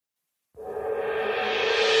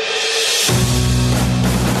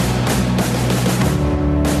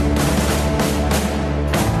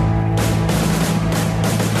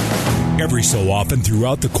Every so often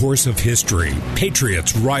throughout the course of history,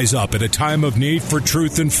 patriots rise up at a time of need for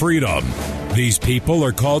truth and freedom. These people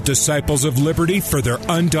are called disciples of liberty for their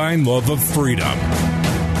undying love of freedom.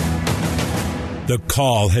 The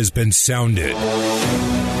call has been sounded.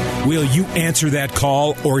 Will you answer that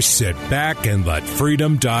call or sit back and let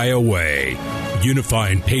freedom die away?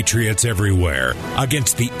 Unifying patriots everywhere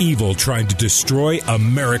against the evil trying to destroy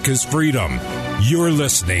America's freedom. You're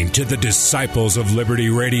listening to the Disciples of Liberty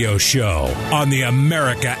radio show on the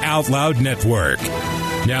America Out Loud Network.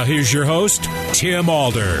 Now here's your host, Tim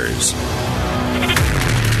Alders. You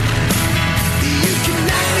can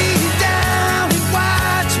knock me down and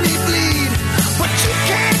watch me bleed, but you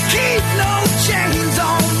can't keep no chains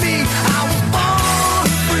on me. I was born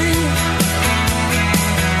free.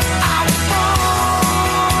 I was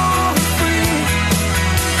born free.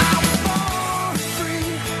 I was born free.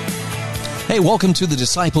 Hey, welcome to the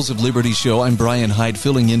Disciples of Liberty show. I'm Brian Hyde,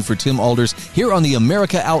 filling in for Tim Alders here on the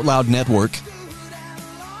America Out Loud Network.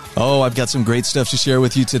 Oh, I've got some great stuff to share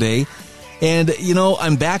with you today. And, you know,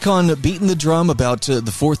 I'm back on beating the drum about the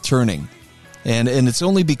fourth turning. And it's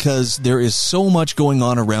only because there is so much going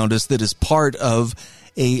on around us that is part of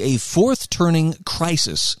a fourth turning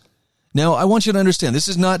crisis. Now, I want you to understand, this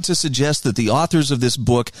is not to suggest that the authors of this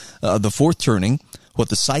book, The Fourth Turning, What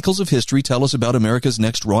the Cycles of History Tell Us About America's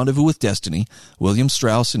Next Rendezvous with Destiny, William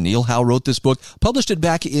Strauss and Neil Howe wrote this book, published it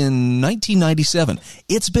back in 1997.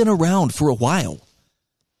 It's been around for a while.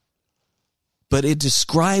 But it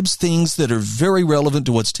describes things that are very relevant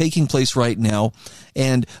to what's taking place right now.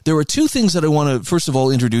 And there are two things that I want to, first of all,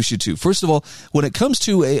 introduce you to. First of all, when it comes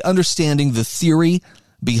to understanding the theory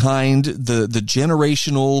behind the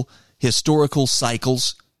generational historical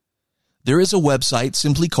cycles, there is a website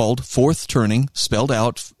simply called Fourth Turning, spelled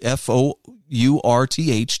out Fourth,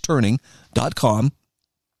 turning.com,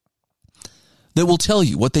 that will tell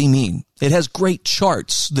you what they mean. It has great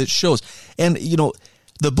charts that shows. And, you know,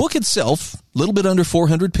 the book itself, a little bit under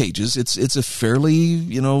 400 pages, it's a fairly,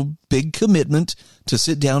 big commitment to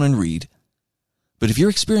sit down and read. But if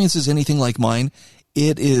your experience is anything like mine,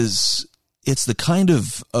 it's the kind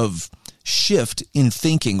of shift in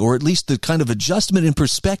thinking, or at least the kind of adjustment in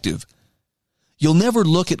perspective. You'll never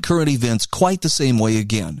look at current events quite the same way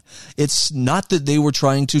again. It's not that they were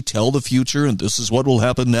trying to tell the future and this is what will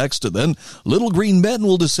happen next, and then little green men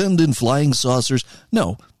will descend in flying saucers.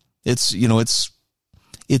 No, it's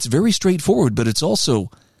very straightforward, but it's also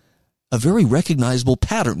a very recognizable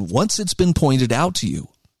pattern once it's been pointed out to you.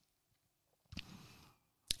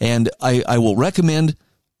 And I will recommend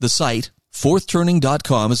the site,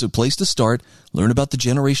 fourthturning.com, as a place to start. Learn about the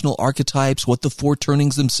generational archetypes, what the four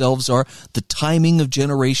turnings themselves are, the timing of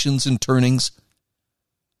generations and turnings.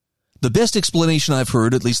 The best explanation I've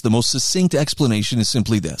heard, at least the most succinct explanation, is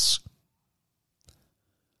simply this.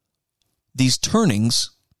 These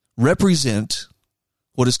turnings represent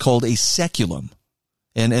what is called a seculum,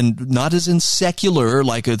 and not as in secular,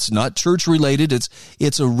 like it's not church related.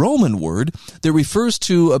 It's a Roman word that refers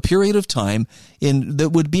to a period of time that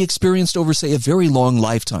would be experienced over, say, a very long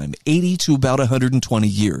lifetime, 80 to about 120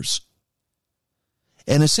 years.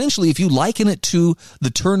 And essentially, if you liken it to the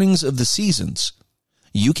turnings of the seasons,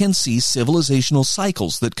 you can see civilizational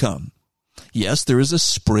cycles that come. Yes, there is a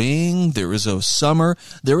spring, there is a summer,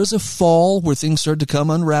 there is a fall where things start to come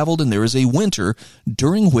unraveled, and there is a winter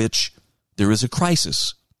during which there is a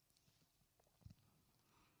crisis.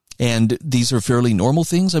 And these are fairly normal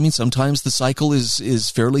things. I mean, sometimes the cycle is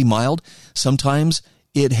fairly mild. Sometimes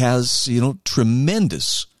it has,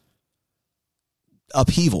 tremendous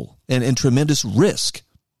upheaval and tremendous risk.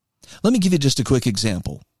 Let me give you just a quick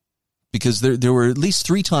example. Because there were at least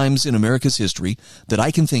 3 times in America's history that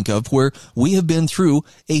I can think of where we have been through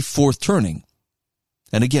a fourth turning.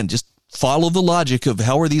 And again, just follow the logic of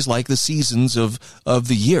how are these like the seasons of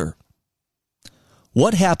the year.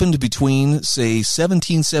 What happened between, say,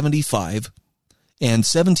 1775 and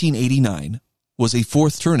 1789 was a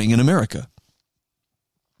fourth turning in America.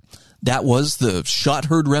 That was the shot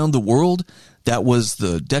heard round the world. That was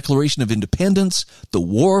the Declaration of Independence, the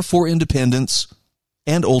War for Independence,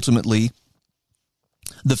 and ultimately,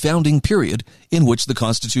 the founding period in which the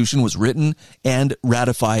Constitution was written and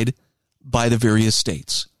ratified by the various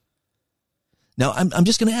states. Now, I'm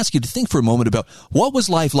just going to ask you to think for a moment about what was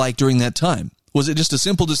life like during that time. Was it just a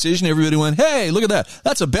simple decision? Everybody went, hey, look at that.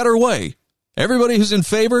 That's a better way. Everybody who's in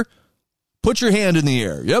favor, put your hand in the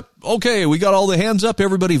air. Yep, okay, we got all the hands up.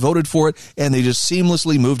 Everybody voted for it, and they just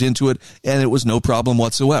seamlessly moved into it, and it was no problem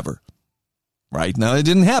whatsoever. Right? Now, it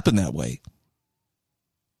didn't happen that way.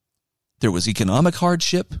 There was economic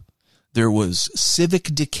hardship. There was civic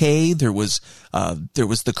decay. There was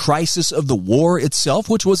the crisis of the war itself,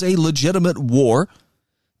 which was a legitimate war.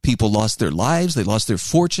 People lost their lives. They lost their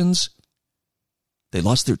fortunes. They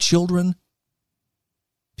lost their children.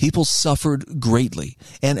 People suffered greatly.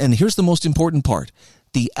 And here's the most important part.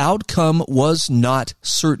 The outcome was not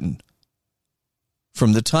certain.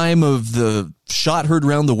 From the time of the shot heard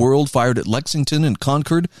around the world fired at Lexington and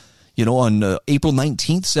Concord, on April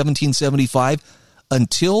 19th, 1775,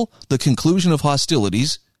 until the conclusion of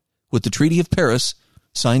hostilities with the Treaty of Paris,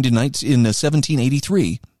 signed in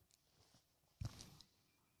 1783,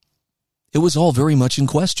 it was all very much in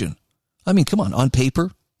question. I mean, come on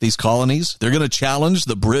paper, these colonies, they're going to challenge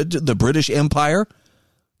the British Empire,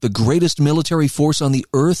 the greatest military force on the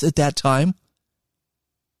earth at that time.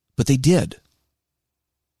 But they did.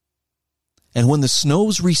 And when the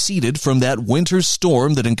snows receded from that winter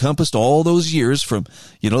storm that encompassed all those years from,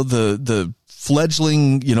 the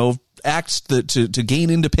fledgling, acts to gain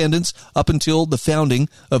independence up until the founding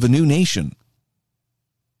of a new nation,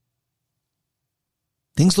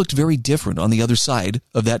 things looked very different on the other side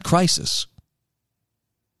of that crisis.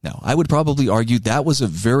 Now, I would probably argue that was a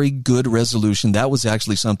very good resolution. That was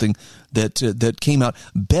actually something that came out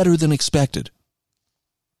better than expected.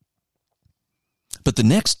 But the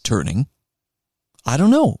next turning, I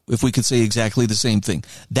don't know if we could say exactly the same thing.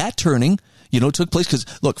 That turning, took place because,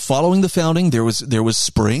 look, following the founding, there was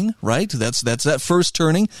spring, right? That's that first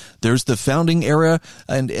turning. There's the founding era,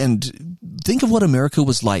 and think of what America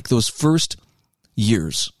was like those first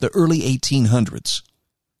years, the early 1800s.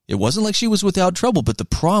 It wasn't like she was without trouble, but the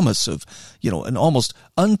promise of, an almost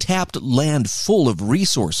untapped land full of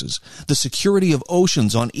resources, the security of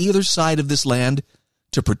oceans on either side of this land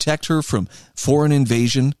to protect her from foreign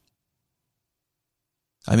invasion.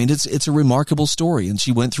 I mean, it's a remarkable story, and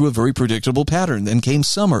she went through a very predictable pattern. Then came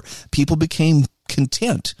summer. People became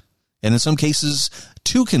content, and in some cases,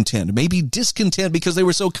 too content, maybe discontent because they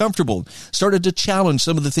were so comfortable, started to challenge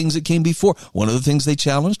some of the things that came before. One of the things they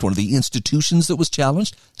challenged, one of the institutions that was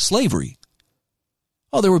challenged, slavery.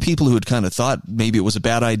 Oh, there were people who had kind of thought maybe it was a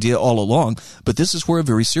bad idea all along, but this is where a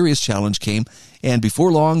very serious challenge came. And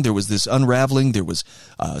before long, there was this unraveling. There was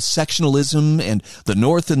sectionalism, and the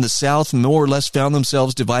North and the South more or less found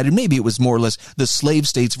themselves divided. Maybe it was more or less the slave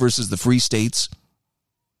states versus the free states.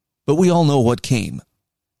 But we all know what came.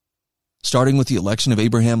 Starting with the election of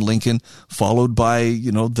Abraham Lincoln, followed by,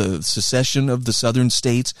 the secession of the southern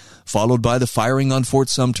states, followed by the firing on Fort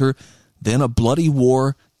Sumter, then a bloody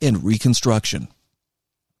war and Reconstruction.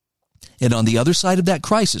 And on the other side of that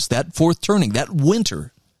crisis, that fourth turning, that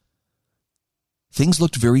winter, things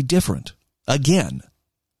looked very different. Again.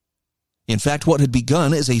 In fact, what had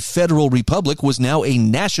begun as a federal republic was now a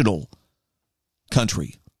national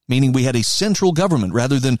country, meaning we had a central government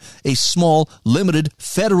rather than a small, limited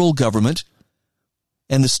federal government,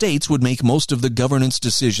 and the states would make most of the governance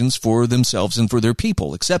decisions for themselves and for their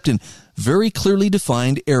people, except in very clearly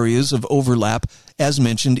defined areas of overlap, as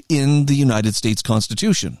mentioned in the United States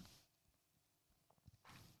Constitution.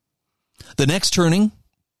 The next turning,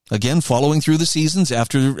 again, following through the seasons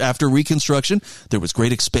after Reconstruction, there was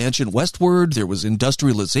great expansion westward. There was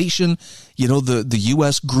industrialization. The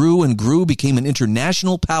U.S. grew and grew, became an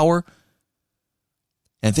international power.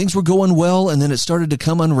 And things were going well, and then it started to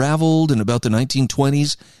come unraveled in about the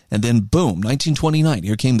 1920s. And then, boom, 1929,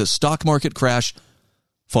 here came the stock market crash,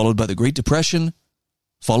 followed by the Great Depression,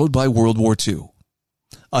 followed by World War II.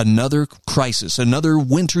 Another crisis, another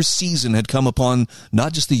winter season had come upon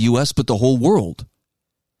not just the U.S., but the whole world.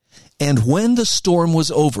 And when the storm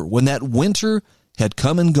was over, when that winter had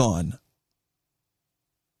come and gone,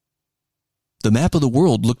 the map of the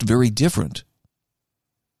world looked very different.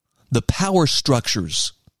 The power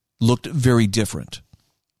structures looked very different.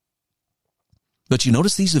 But you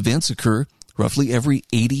notice these events occur roughly every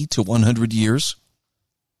 80 to 100 years.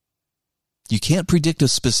 You can't predict a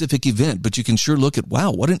specific event, but you can sure look at,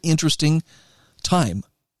 wow, what an interesting time.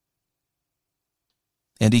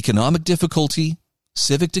 And economic difficulty,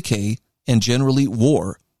 civic decay, and generally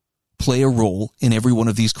war play a role in every one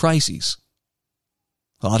of these crises.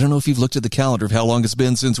 Well, I don't know if you've looked at the calendar of how long it's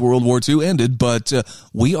been since World War II ended, but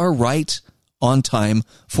we are right on time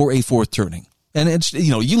for a fourth turning. And it's,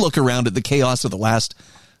 you look around at the chaos of the last,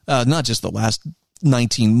 not just the last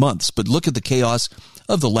 19 months, but look at the chaos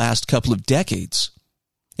of the last couple of decades,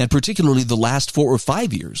 and particularly the last 4 or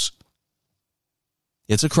 5 years.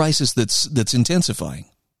 It's a crisis that's intensifying.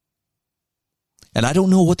 And I don't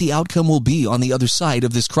know what the outcome will be on the other side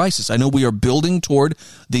of this crisis. I know we are building toward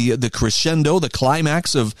the crescendo, the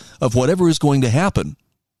climax of whatever is going to happen.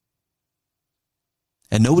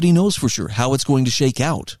 And nobody knows for sure how it's going to shake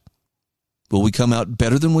out. Will we come out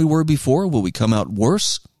better than we were before? Will we come out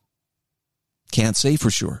worse? Can't say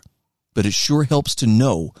for sure, but it sure helps to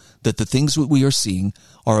know that the things that we are seeing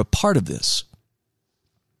are a part of this.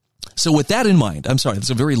 So with that in mind, I'm sorry, that's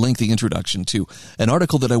a very lengthy introduction to an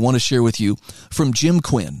article that I want to share with you from Jim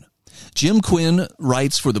Quinn. Jim Quinn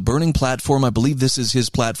writes for the Burning Platform. I believe this is his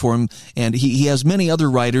platform, and he has many other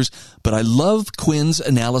writers, but I love Quinn's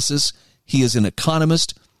analysis. He is an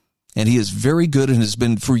economist, and he is very good and has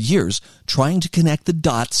been for years trying to connect the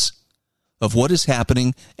dots of what is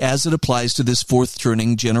happening as it applies to this fourth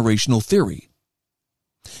turning generational theory.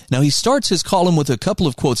 Now, he starts his column with a couple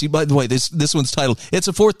of quotes. By the way, this one's titled, "It's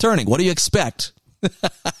a Fourth Turning. What do you expect?"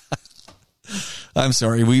 I'm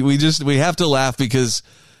sorry. We have to laugh because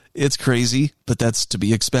it's crazy, but that's to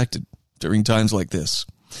be expected during times like this.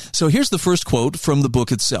 So here's the first quote from the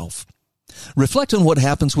book itself. "Reflect on what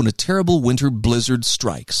happens when a terrible winter blizzard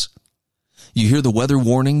strikes. You hear the weather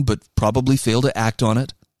warning, but probably fail to act on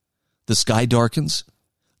it. The sky darkens.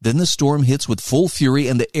 Then the storm hits with full fury,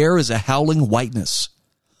 and the air is a howling whiteness.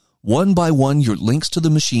 One by one, your links to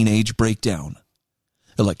the machine age break down.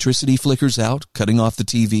 Electricity flickers out, cutting off the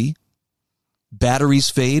TV.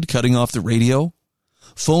 Batteries fade, cutting off the radio.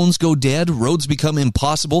 Phones go dead, roads become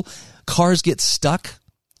impossible, cars get stuck,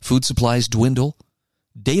 food supplies dwindle.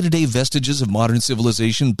 Day-to-day vestiges of modern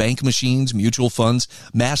civilization, bank machines, mutual funds,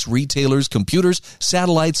 mass retailers, computers,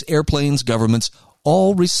 satellites, airplanes, governments,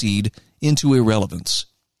 all recede into irrelevance.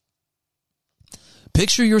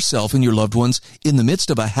 Picture yourself and your loved ones in the midst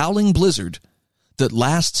of a howling blizzard that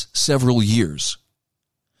lasts several years.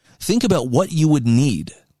 Think about what you would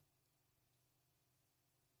need.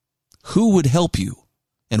 Who would help you,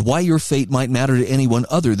 and why your fate might matter to anyone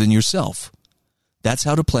other than yourself. That's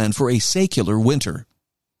how to plan for a secular winter.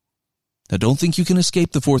 Now, don't think you can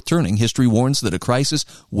escape the fourth turning. History warns that a crisis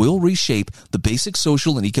will reshape the basic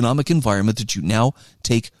social and economic environment that you now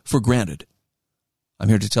take for granted. I'm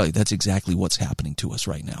here to tell you that's exactly what's happening to us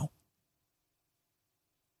right now.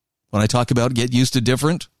 When I talk about get used to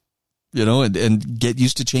different, and get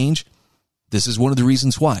used to change, this is one of the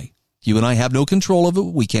reasons why. You and I have no control of it.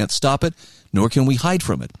 We can't stop it, nor can we hide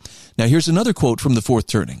from it. Now, here's another quote from the fourth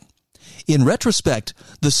turning. "In retrospect,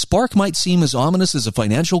 the spark might seem as ominous as a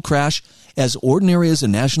financial crash, as ordinary as a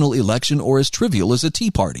national election, or as trivial as a tea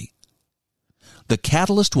party. The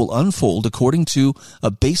catalyst will unfold according to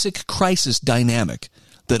a basic crisis dynamic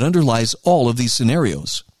that underlies all of these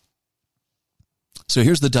scenarios." So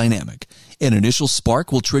here's the dynamic. An initial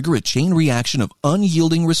spark will trigger a chain reaction of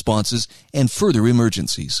unyielding responses and further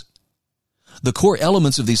emergencies. The core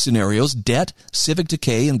elements of these scenarios, debt, civic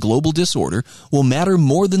decay, and global disorder, will matter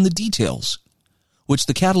more than the details, which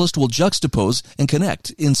the catalyst will juxtapose and connect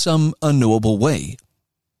in some unknowable way.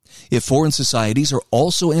 If foreign societies are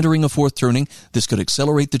also entering a fourth turning, this could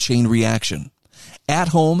accelerate the chain reaction. At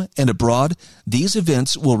home and abroad, these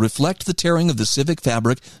events will reflect the tearing of the civic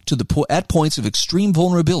fabric at points of extreme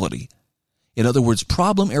vulnerability. In other words,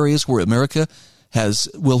 problem areas where America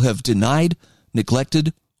will have denied,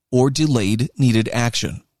 neglected, or delayed needed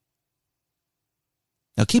action.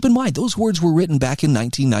 Now keep in mind, those words were written back in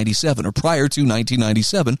 1997 or prior to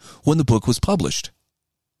 1997 when the book was published.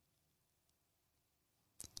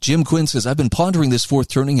 Jim Quinn says, "I've been pondering this fourth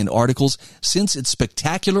turning in articles since its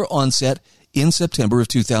spectacular onset in September of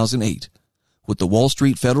 2008, with the Wall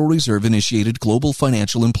Street Federal Reserve initiated global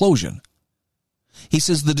financial implosion." He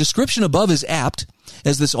says the description above is apt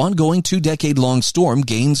as this ongoing 2-decade-long storm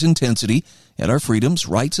gains intensity and our freedoms,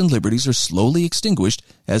 rights, and liberties are slowly extinguished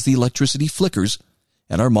as the electricity flickers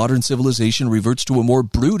and our modern civilization reverts to a more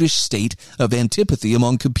brutish state of antipathy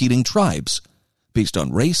among competing tribes based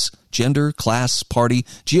on race, gender, class, party,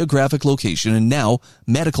 geographic location, and now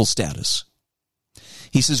medical status.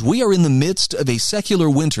 He says, "We are in the midst of a secular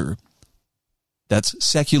winter," that's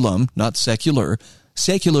seculum, not secular,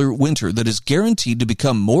 secular winter that is guaranteed to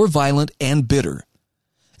become more violent and bitter,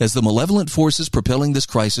 as the malevolent forces propelling this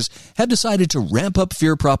crisis have decided to ramp up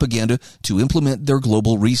fear propaganda to implement their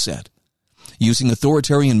global reset, using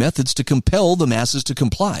authoritarian methods to compel the masses to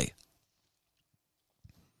comply.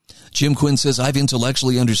 Jim Quinn says, "I've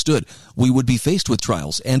intellectually understood we would be faced with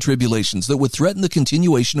trials and tribulations that would threaten the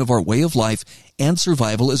continuation of our way of life and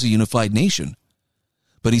survival as a unified nation.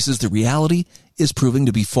 But," he says, "the reality is proving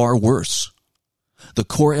to be far worse. The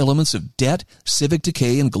core elements of debt, civic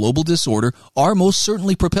decay, and global disorder are most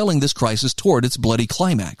certainly propelling this crisis toward its bloody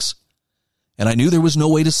climax. And I knew there was no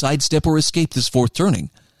way to sidestep or escape this fourth turning.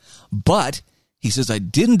 But," he says, "I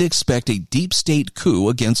didn't expect a deep state coup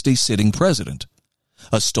against a sitting president.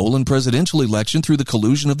 A stolen presidential election through the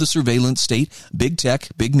collusion of the surveillance state, big tech,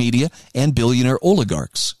 big media, and billionaire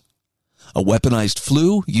oligarchs. a weaponized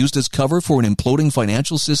flu used as cover for an imploding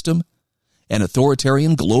financial system, an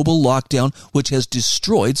authoritarian global lockdown which has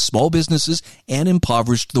destroyed small businesses and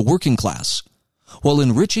impoverished the working class, while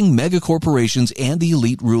enriching megacorporations and the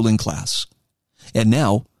elite ruling class. And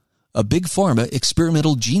now, a big pharma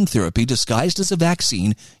experimental gene therapy disguised as a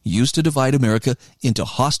vaccine used to divide America into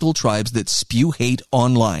hostile tribes that spew hate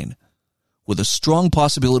online, with a strong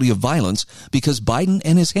possibility of violence because Biden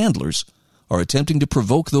and his handlers are attempting to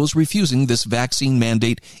provoke those refusing this vaccine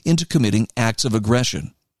mandate into committing acts of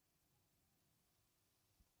aggression.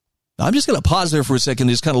 Now, I'm just going to pause there for a second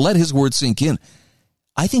and just kind of let his words sink in.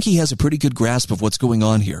 I think he has a pretty good grasp of what's going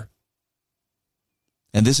on here.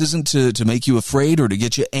 And this isn't to make you afraid or to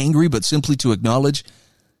get you angry, but simply to acknowledge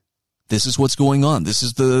this is what's going on. This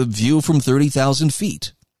is the view from 30,000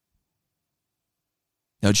 feet.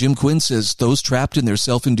 Now, Jim Quinn says those trapped in their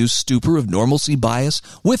self-induced stupor of normalcy bias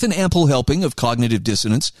with an ample helping of cognitive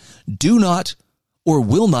dissonance do not or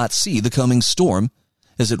will not see the coming storm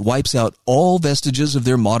as it wipes out all vestiges of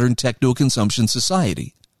their modern techno-consumption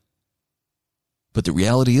society. But the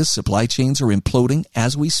reality is supply chains are imploding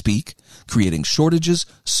as we speak, creating shortages,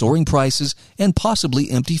 soaring prices, and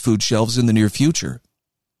possibly empty food shelves in the near future.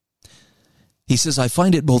 He says, I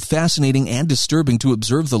find it both fascinating and disturbing to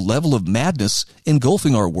observe the level of madness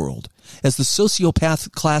engulfing our world, as the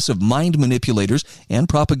sociopath class of mind manipulators and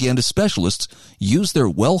propaganda specialists use their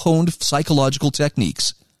well-honed psychological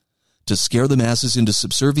techniques to scare the masses into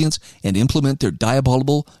subservience and implement their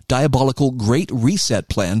diabolical Great Reset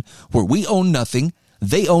plan where we own nothing,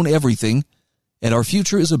 they own everything, and our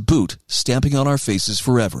future is a boot stamping on our faces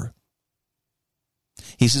forever.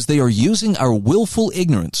 He says they are using our willful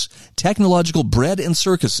ignorance, technological bread and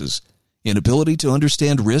circuses, inability to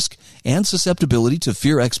understand risk, and susceptibility to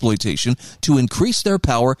fear exploitation to increase their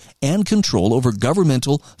power and control over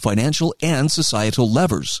governmental, financial, and societal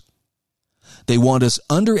levers. They want us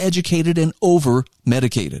undereducated and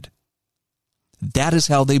over-medicated. That is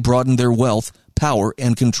how they broaden their wealth, power,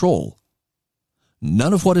 and control.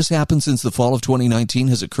 None of what has happened since the fall of 2019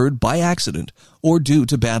 has occurred by accident or due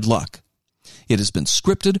to bad luck. It has been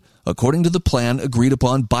scripted according to the plan agreed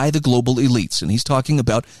upon by the global elites, and he's talking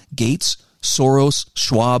about Gates, Soros,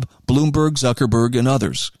 Schwab, Bloomberg, Zuckerberg, and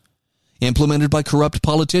others. Implemented by corrupt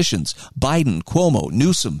politicians, Biden, Cuomo,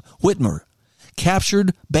 Newsom, Whitmer.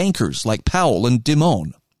 Captured bankers like Powell and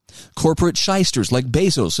Dimon, corporate shysters like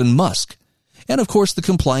Bezos and Musk, and of course the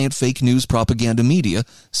compliant fake news propaganda media,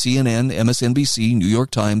 CNN, MSNBC, New York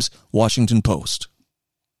Times, Washington Post.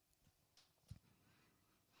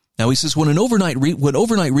 Now he says when overnight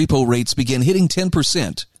repo rates began hitting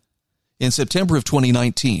 10% in September of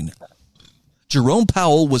 2019, Jerome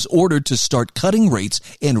Powell was ordered to start cutting rates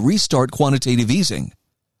and restart quantitative easing.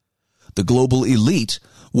 The global elite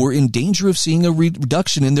were in danger of seeing a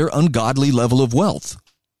reduction in their ungodly level of wealth.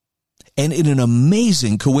 And in an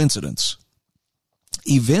amazing coincidence,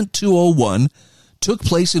 Event 201 took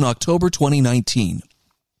place in October 2019,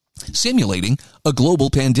 simulating a global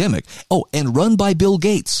pandemic. Oh, and run by Bill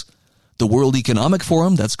Gates, the World Economic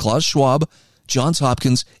Forum, that's Klaus Schwab, Johns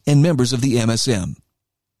Hopkins, and members of the MSM.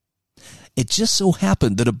 It just so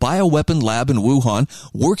happened that a bioweapon lab in Wuhan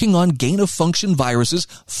working on gain-of-function viruses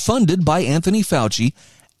funded by Anthony Fauci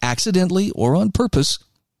accidentally or on purpose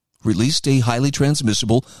released a highly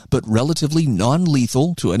transmissible but relatively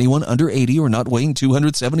non-lethal to anyone under 80 or not weighing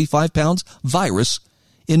 275 pounds virus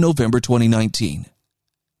in November 2019.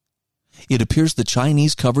 It appears the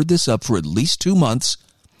Chinese covered this up for at least 2 months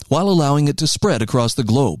while allowing it to spread across the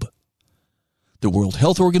globe. The World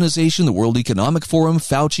Health Organization, the World Economic Forum,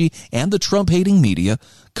 Fauci, and the Trump-hating media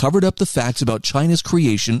covered up the facts about China's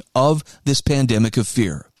creation of this pandemic of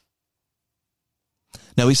fear.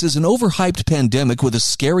 Now, he says an overhyped pandemic with a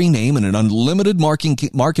scary name and an unlimited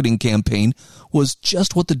marketing campaign was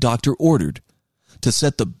just what the doctor ordered to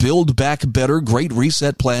set the Build Back Better Great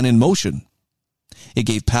Reset plan in motion. It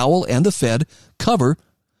gave Powell and the Fed cover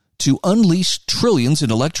to unleash trillions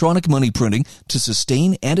in electronic money printing to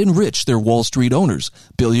sustain and enrich their Wall Street owners,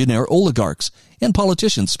 billionaire oligarchs, and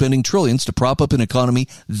politicians spending trillions to prop up an economy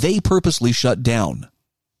they purposely shut down.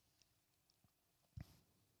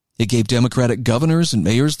 It gave Democratic governors and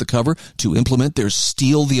mayors the cover to implement their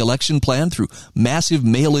steal the election plan through massive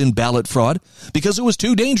mail-in ballot fraud because it was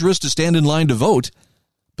too dangerous to stand in line to vote,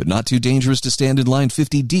 but not too dangerous to stand in line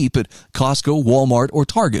 50 deep at Costco, Walmart, or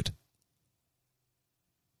Target.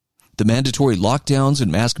 The mandatory lockdowns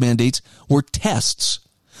and mask mandates were tests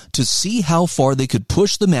to see how far they could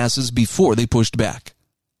push the masses before they pushed back.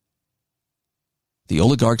 The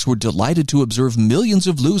oligarchs were delighted to observe millions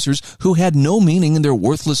of losers who had no meaning in their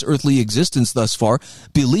worthless earthly existence thus far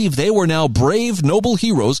believe they were now brave, noble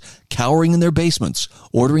heroes cowering in their basements,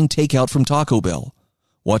 ordering takeout from Taco Bell,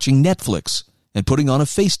 watching Netflix, and putting on a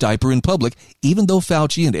face diaper in public, even though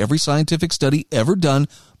Fauci and every scientific study ever done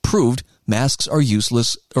proved masks are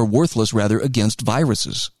useless or worthless rather against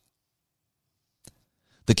viruses.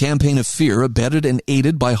 The campaign of fear, abetted and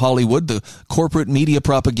aided by Hollywood, the corporate media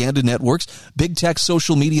propaganda networks, big tech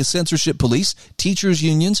social media censorship police, teachers'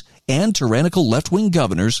 unions, and tyrannical left-wing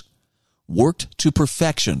governors, worked to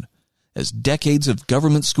perfection as decades of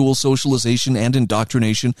government school socialization and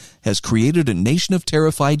indoctrination has created a nation of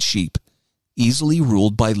terrified sheep, easily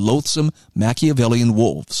ruled by loathsome Machiavellian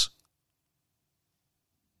wolves.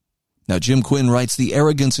 Now, Jim Quinn writes, the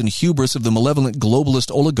arrogance and hubris of the malevolent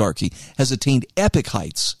globalist oligarchy has attained epic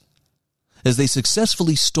heights as they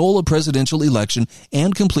successfully stole a presidential election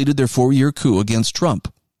and completed their 4-year coup against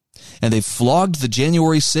Trump. And they've flogged the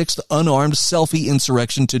January 6th unarmed selfie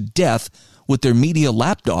insurrection to death with their media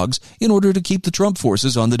lapdogs in order to keep the Trump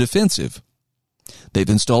forces on the defensive. They've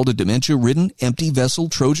installed a dementia-ridden, empty vessel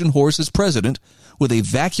Trojan horse as president with a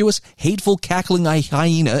vacuous, hateful, cackling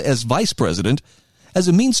hyena as vice president as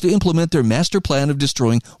a means to implement their master plan of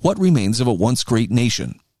destroying what remains of a once great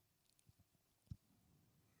nation.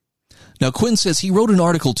 Now, Quinn says he wrote an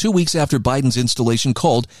article 2 weeks after Biden's installation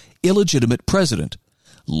called Illegitimate President,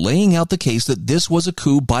 laying out the case that this was a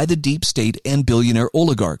coup by the deep state and billionaire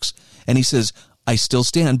oligarchs. And he says, I still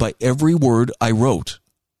stand by every word I wrote,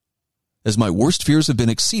 as my worst fears have been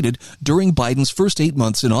exceeded during Biden's first 8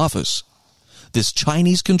 months in office. This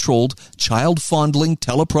Chinese-controlled, child-fondling,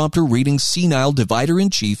 teleprompter-reading, senile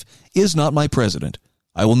divider-in-chief is not my president.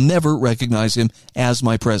 I will never recognize him as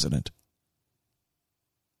my president.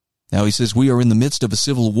 Now he says we are in the midst of a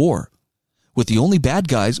civil war, with only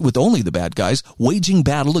the bad guys waging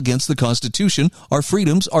battle against the Constitution, our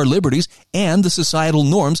freedoms, our liberties, and the societal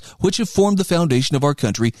norms which have formed the foundation of our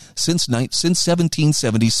country since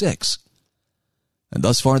 1776. And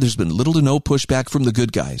thus far, there's been little to no pushback from the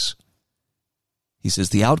good guys. He says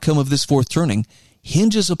the outcome of this fourth turning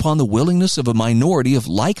hinges upon the willingness of a minority of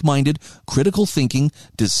like-minded, critical-thinking,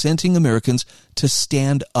 dissenting Americans to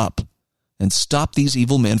stand up and stop these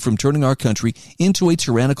evil men from turning our country into a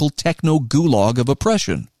tyrannical techno-gulag of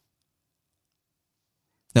oppression.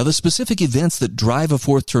 Now, the specific events that drive a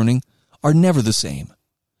fourth turning are never the same.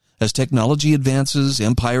 As technology advances,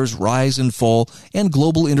 empires rise and fall, and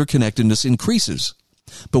global interconnectedness increases.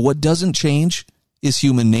 But what doesn't change is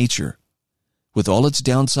human nature, with all its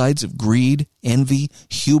downsides of greed, envy,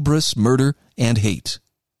 hubris, murder, and hate.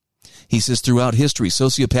 He says throughout history,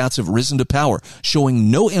 sociopaths have risen to power,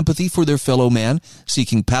 showing no empathy for their fellow man,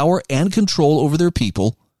 seeking power and control over their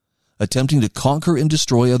people, attempting to conquer and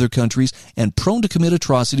destroy other countries, and prone to commit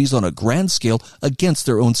atrocities on a grand scale against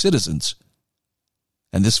their own citizens.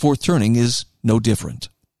 And this fourth turning is no different.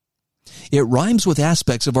 It rhymes with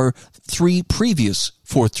aspects of our 3 previous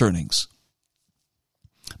fourth turnings,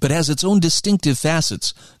 but has its own distinctive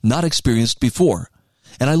facets not experienced before.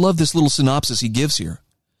 And I love this little synopsis he gives here.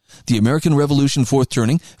 The American Revolution fourth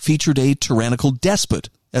turning featured a tyrannical despot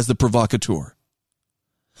as the provocateur.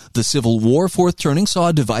 The Civil War fourth turning saw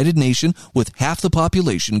a divided nation with half the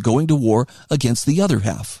population going to war against the other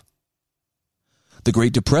half. The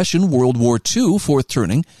Great Depression World War II fourth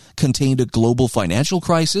turning contained a global financial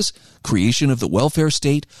crisis, creation of the welfare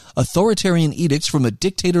state, authoritarian edicts from a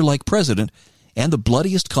dictator-like president, and the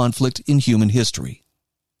bloodiest conflict in human history.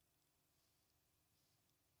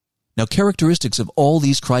 Now, characteristics of all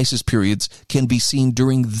these crisis periods can be seen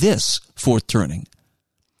during this fourth turning.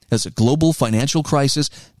 As a global financial crisis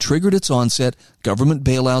triggered its onset, government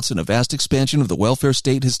bailouts and a vast expansion of the welfare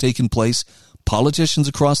state has taken place. Politicians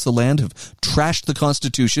across the land have trashed the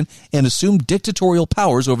Constitution and assumed dictatorial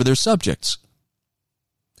powers over their subjects.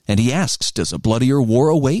 And he asks, does a bloodier war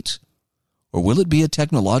await? Or will it be a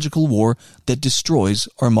technological war that destroys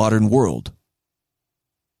our modern world?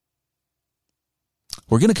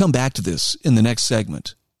 We're going to come back to this in the next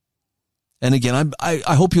segment. And again, I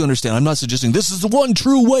hope you understand, I'm not suggesting this is the one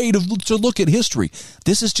true way to look at history.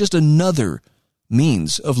 This is just another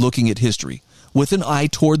means of looking at history with an eye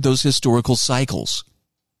toward those historical cycles.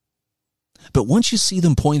 But once you see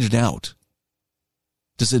them pointed out,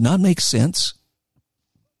 does it not make sense?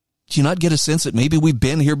 Do you not get a sense that maybe we've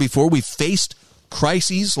been here before? We've faced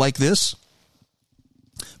crises like this?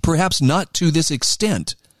 Perhaps not to this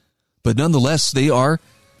extent, but nonetheless, they are,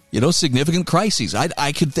 significant crises.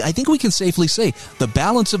 I think we can safely say the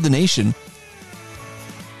balance of the nation,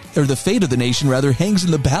 or the fate of the nation, rather, hangs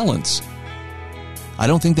in the balance. I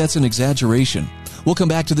don't think that's an exaggeration. We'll come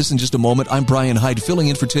back to this in just a moment. I'm Brian Hyde, filling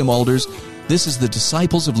in for Tim Alders. This is the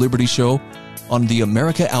Disciples of Liberty show on the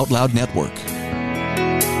America Out Loud Network.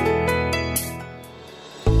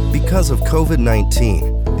 Because of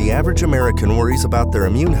COVID-19, the average American worries about their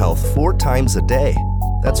immune health 4 times a day.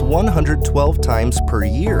 That's 112 times per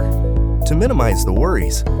year. To minimize the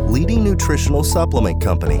worries, leading nutritional supplement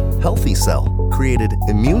company, Healthy Cell, created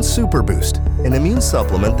Immune Super Boost, an immune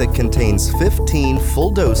supplement that contains 15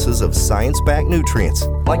 full doses of science-backed nutrients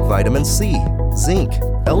like vitamin C, zinc,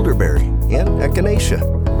 elderberry, and echinacea,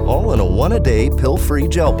 all in a 1-a-day pill-free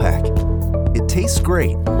gel pack. It tastes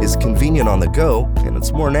great, is convenient on the go, and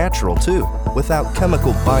it's more natural too, without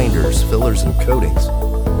chemical binders, fillers, and coatings.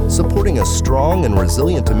 Supporting a strong and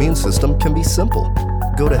resilient immune system can be simple.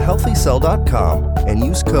 Go to healthycell.com and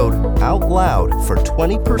use code OUTLOUD for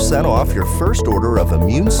 20% off your first order of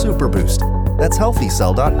Immune Super Boost. That's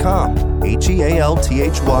healthycell.com, HEALTHYCELL,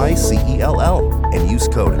 and use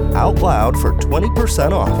code OUTLOUD for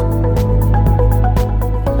 20% off.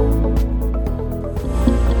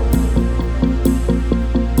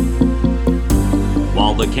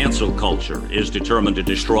 While the cancel culture is determined to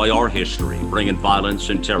destroy our history, bringing violence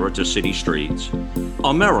and terror to city streets,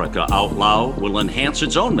 America Out Loud will enhance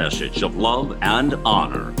its own message of love and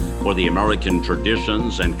honor for the American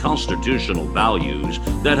traditions and constitutional values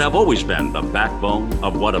that have always been the backbone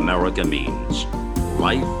of what America means: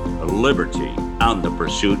 life, liberty, and the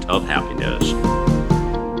pursuit of happiness.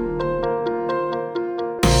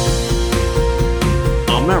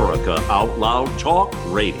 America Out Loud Talk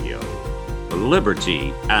Radio.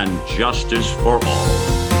 Liberty and justice for all.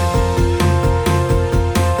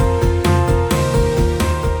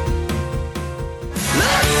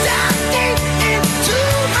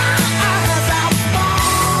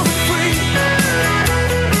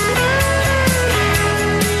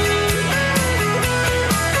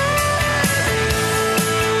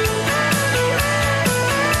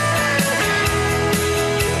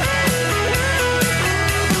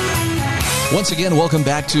 Once again, welcome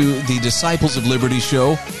back to the Disciples of Liberty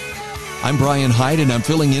show. I'm Brian Hyde, and I'm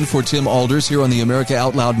filling in for Tim Alders here on the America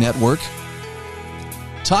Out Loud Network.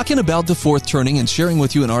 Talking about the fourth turning and sharing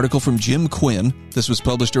with you an article from Jim Quinn. This was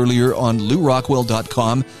published earlier on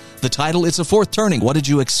LouRockwell.com. The title, It's a Fourth Turning. What did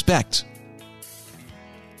you expect?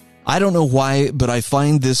 I don't know why, but I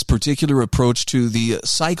find this particular approach to the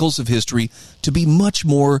cycles of history to be much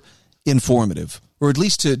more informative, or at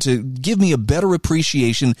least to give me a better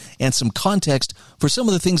appreciation and some context for some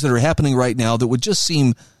of the things that are happening right now that would just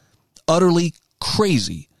seem utterly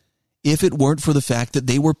crazy if it weren't for the fact that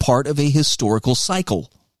they were part of a historical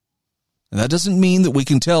cycle. And that doesn't mean that we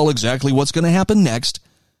can tell exactly what's going to happen next,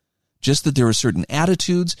 just that there are certain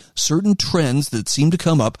attitudes, certain trends that seem to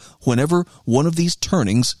come up whenever one of these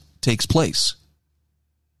turnings takes place.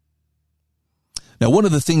 Now, one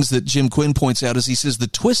of the things that Jim Quinn points out is he says the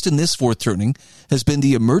twist in this fourth turning has been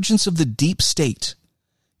the emergence of the deep state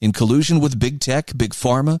in collusion with big tech, big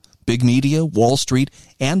pharma, big media, Wall Street,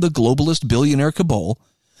 and the globalist billionaire cabal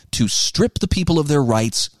to strip the people of their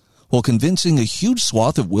rights while convincing a huge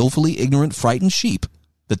swath of willfully ignorant, frightened sheep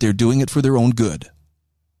that they're doing it for their own good.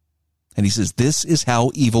 And he says this is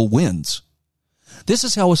how evil wins. This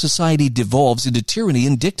is how a society devolves into tyranny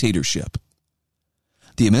and dictatorship.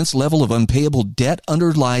 The immense level of unpayable debt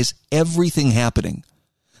underlies everything happening.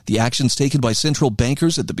 The actions taken by central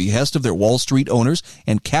bankers at the behest of their Wall Street owners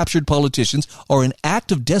and captured politicians are an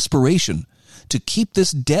act of desperation to keep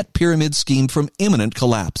this debt pyramid scheme from imminent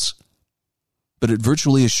collapse. But it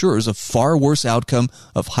virtually assures a far worse outcome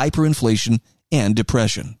of hyperinflation and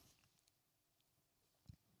depression.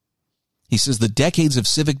 He says the decades of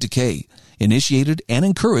civic decay, initiated and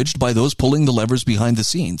encouraged by those pulling the levers behind the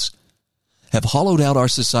scenes, have hollowed out our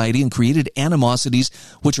society and created animosities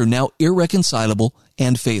which are now irreconcilable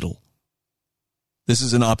and fatal. This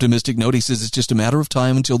is an optimistic note. He says it's just a matter of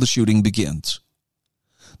time until the shooting begins.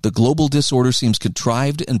 The global disorder seems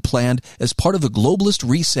contrived and planned as part of the globalist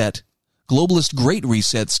Great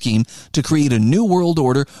Reset scheme to create a new world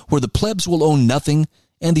order where the plebs will own nothing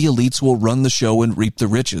and the elites will run the show and reap the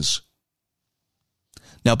riches.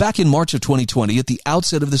 Now, back in March of 2020, at the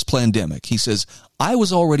outset of this pandemic, he says, I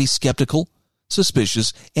was already skeptical,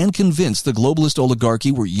 suspicious, and convinced the globalist oligarchy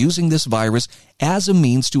were using this virus as a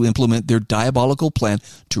means to implement their diabolical plan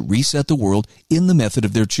to reset the world in the method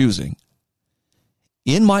of their choosing.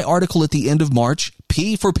 In my article at the end of March,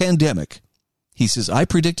 P for Pandemic, he says, I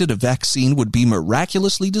predicted a vaccine would be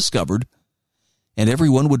miraculously discovered and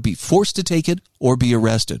everyone would be forced to take it or be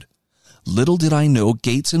arrested. Little did I know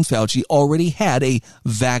Gates and Fauci already had a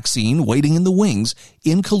vaccine waiting in the wings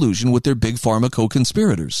in collusion with their big pharma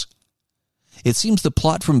co-conspirators. It seems the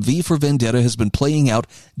plot from V for Vendetta has been playing out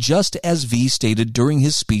just as V stated during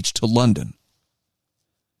his speech to London.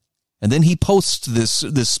 And then he posts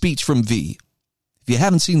this speech from V. If you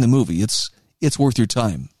haven't seen the movie, it's worth your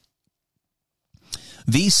time.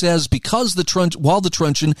 V says, while the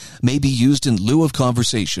truncheon may be used in lieu of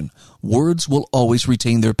conversation, words will always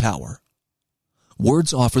retain their power.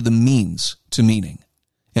 Words offer the means to meaning,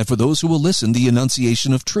 and for those who will listen, the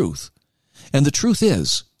enunciation of truth. And the truth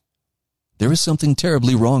is, there is something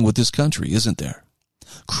terribly wrong with this country, isn't there?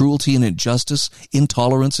 Cruelty and injustice,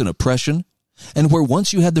 intolerance and oppression, and where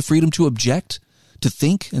once you had the freedom to object, to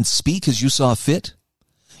think and speak as you saw fit,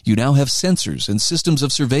 you now have censors and systems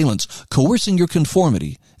of surveillance coercing your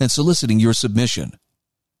conformity and soliciting your submission.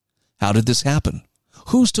 How did this happen?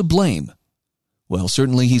 Who's to blame? Well,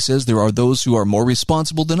 certainly he says there are those who are more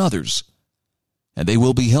responsible than others, and they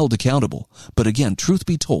will be held accountable. But again, truth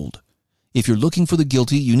be told, if you're looking for the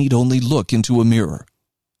guilty, you need only look into a mirror.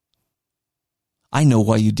 I know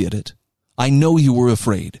why you did it. I know you were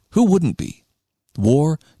afraid. Who wouldn't be?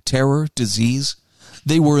 War, terror, disease.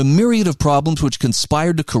 They were a myriad of problems which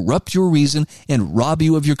conspired to corrupt your reason and rob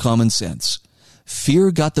you of your common sense.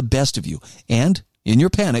 Fear got the best of you, and, in your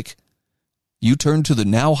panic, you turned to the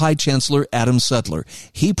now High Chancellor Adam Sutler.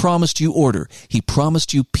 He promised you order. He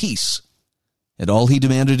promised you peace. And all he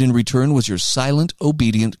demanded in return was your silent,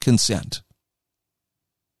 obedient consent.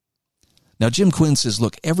 Now, Jim Quinn says,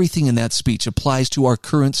 look, everything in that speech applies to our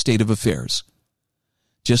current state of affairs.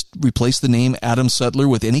 Just replace the name Adam Sutler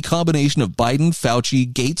with any combination of Biden,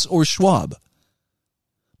 Fauci, Gates, or Schwab.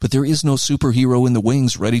 But there is no superhero in the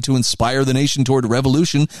wings ready to inspire the nation toward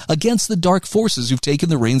revolution against the dark forces who've taken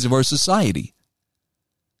the reins of our society.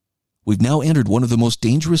 We've now entered one of the most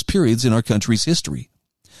dangerous periods in our country's history.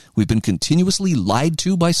 We've been continuously lied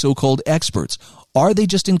to by so-called experts. Are they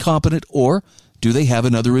just incompetent, or do they have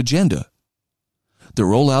another agenda? The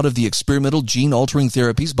rollout of the experimental gene-altering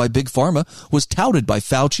therapies by Big Pharma was touted by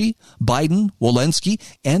Fauci, Biden, Walensky,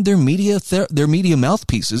 and their media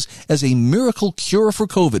mouthpieces as a miracle cure for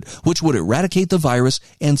COVID, which would eradicate the virus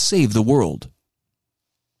and save the world.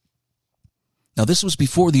 Now, this was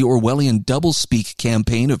before the Orwellian doublespeak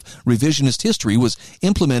campaign of revisionist history was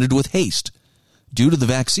implemented with haste, due to the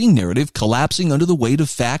vaccine narrative collapsing under the weight of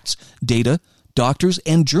facts, data, doctors,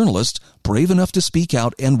 and journalists brave enough to speak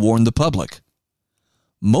out and warn the public.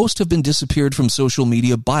 Most have been disappeared from social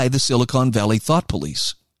media by the Silicon Valley thought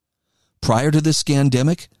police. Prior to this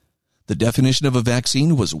scandemic, the definition of a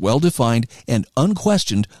vaccine was well defined and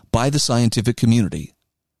unquestioned by the scientific community.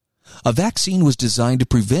 A vaccine was designed to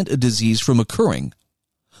prevent a disease from occurring.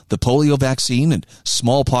 The polio vaccine and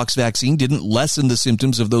smallpox vaccine didn't lessen the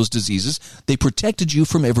symptoms of those diseases. They protected you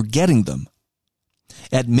from ever getting them.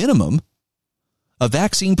 At minimum, a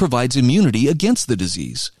vaccine provides immunity against the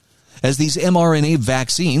disease. As these mRNA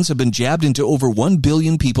vaccines have been jabbed into over 1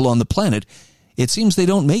 billion people on the planet, it seems they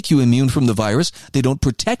don't make you immune from the virus, they don't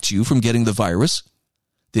protect you from getting the virus,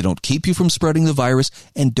 they don't keep you from spreading the virus,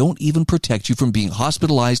 and don't even protect you from being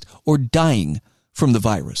hospitalized or dying from the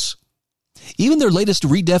virus. Even their latest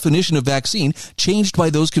redefinition of vaccine, changed by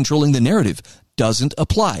those controlling the narrative, doesn't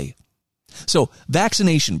apply. So,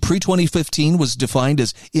 vaccination pre-2015 was defined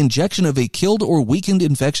as injection of a killed or weakened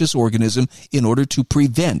infectious organism in order to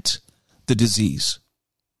prevent the disease.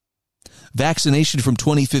 Vaccination from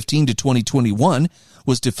 2015 to 2021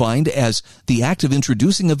 was defined as the act of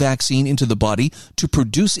introducing a vaccine into the body to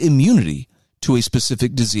produce immunity to a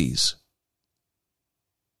specific disease.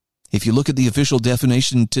 If you look at the official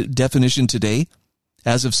definition today,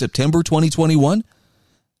 as of September 2021,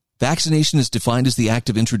 vaccination is defined as the act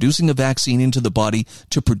of introducing a vaccine into the body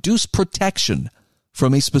to produce protection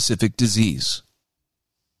from a specific disease.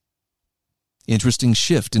 Interesting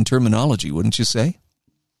shift in terminology, wouldn't you say?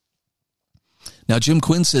 Now, Jim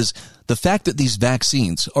Quinn says the fact that these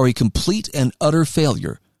vaccines are a complete and utter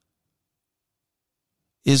failure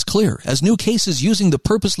is clear, as new cases using the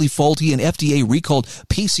purposely faulty and FDA-recalled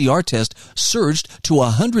PCR test surged to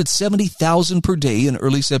 170,000 per day in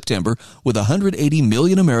early September, with 180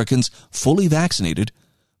 million Americans fully vaccinated,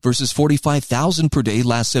 versus 45,000 per day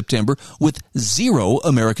last September, with 0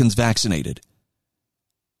 Americans vaccinated.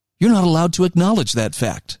 You're not allowed to acknowledge that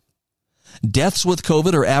fact. Deaths with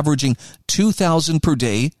COVID are averaging 2,000 per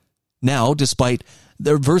day now, despite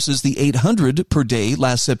versus the 800 per day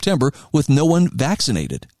last September with no one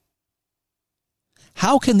vaccinated.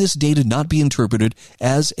 How can this data not be interpreted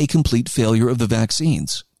as a complete failure of the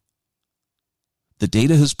vaccines? The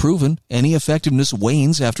data has proven any effectiveness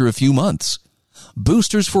wanes after a few months.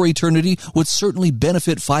 Boosters for eternity would certainly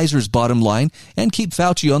benefit Pfizer's bottom line and keep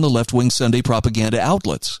Fauci on the left-wing Sunday propaganda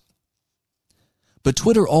outlets. But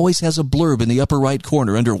Twitter always has a blurb in the upper right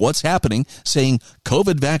corner under what's happening saying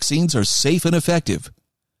COVID vaccines are safe and effective.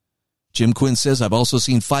 Jim Quinn says, I've also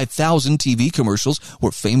seen 5,000 TV commercials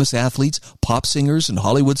where famous athletes, pop singers, and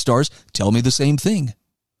Hollywood stars tell me the same thing.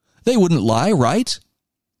 They wouldn't lie, right?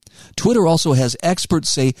 Twitter also has experts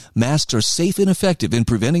say masks are safe and effective in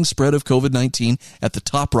preventing spread of COVID-19 at the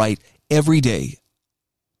top right every day.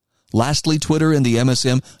 Lastly, Twitter and the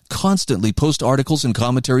MSM constantly post articles and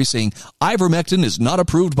commentary saying ivermectin is not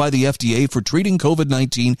approved by the FDA for treating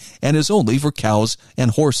COVID-19 and is only for cows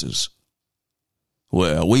and horses.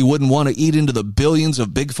 Well, we wouldn't want to eat into the billions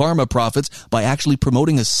of big pharma profits by actually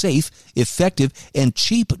promoting a safe, effective, and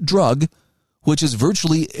cheap drug which has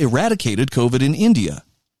virtually eradicated COVID in India.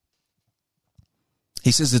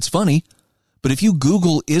 He says it's funny, but if you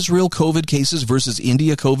Google Israel COVID cases versus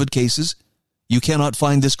India COVID cases, you cannot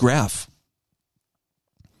find this graph.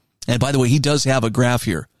 And by the way, he does have a graph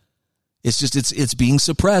here. It's just, it's being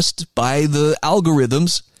suppressed by the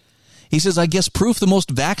algorithms. He says, I guess proof the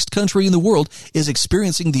most vaxxed country in the world is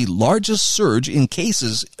experiencing the largest surge in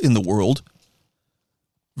cases in the world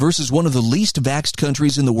versus one of the least vaxxed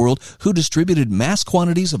countries in the world who distributed mass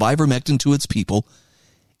quantities of ivermectin to its people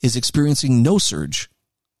is experiencing no surge.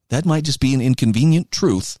 That might just be an inconvenient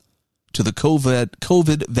truth to the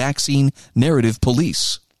COVID vaccine narrative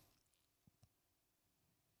police.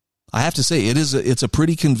 I have to say, it's a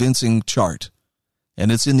pretty convincing chart,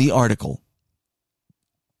 and it's in the article.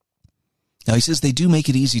 Now, he says they do make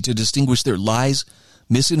it easy to distinguish their lies,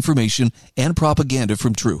 misinformation, and propaganda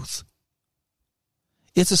from truth.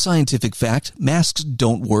 It's a scientific fact. Masks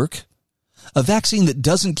don't work. A vaccine that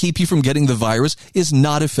doesn't keep you from getting the virus is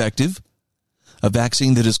not effective. A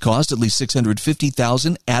vaccine that has caused at least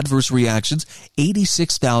 650,000 adverse reactions,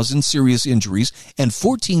 86,000 serious injuries, and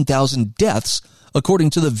 14,000 deaths, according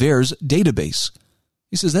to the VAERS database.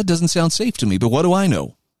 He says, that doesn't sound safe to me, but what do I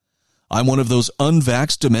know? I'm one of those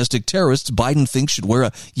unvaxxed domestic terrorists Biden thinks should wear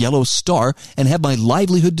a yellow star and have my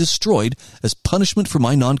livelihood destroyed as punishment for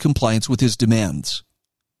my noncompliance with his demands.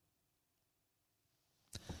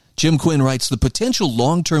 Jim Quinn writes, the potential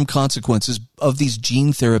long-term consequences of these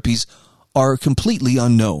gene therapies are completely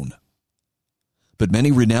unknown. But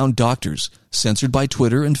many renowned doctors, censored by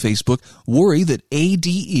Twitter and Facebook, worry that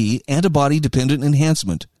ADE, antibody-dependent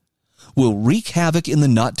enhancement, will wreak havoc in the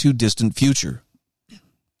not-too-distant future.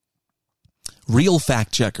 Real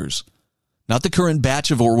fact-checkers, not the current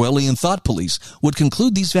batch of Orwellian thought police, would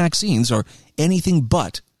conclude these vaccines are anything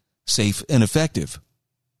but safe and effective.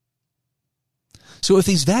 So if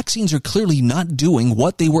these vaccines are clearly not doing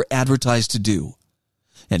what they were advertised to do,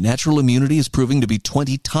 and natural immunity is proving to be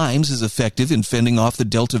 20 times as effective in fending off the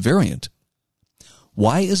Delta variant,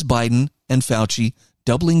 why is Biden and Fauci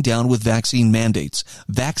doubling down with vaccine mandates,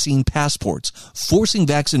 vaccine passports, forcing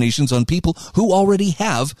vaccinations on people who already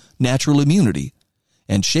have natural immunity,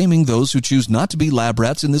 and shaming those who choose not to be lab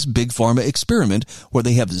rats in this big pharma experiment where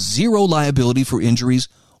they have zero liability for injuries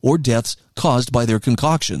or deaths caused by their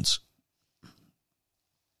concoctions?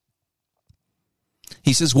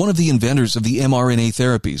 He says one of the inventors of the mRNA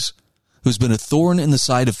therapies, who's been a thorn in the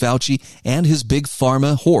side of Fauci and his big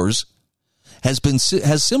pharma whores,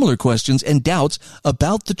 has similar questions and doubts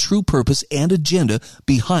about the true purpose and agenda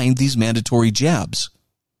behind these mandatory jabs.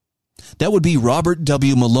 That would be Robert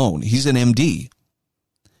W. Malone. He's an MD.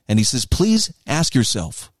 And he says, please ask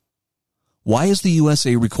yourself, why is the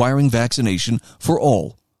USA requiring vaccination for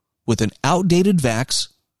all with an outdated vax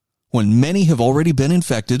when many have already been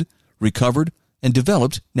infected, recovered, and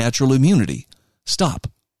developed natural immunity? Stop.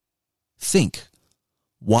 Think.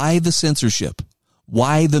 Why the censorship?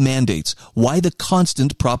 Why the mandates? Why the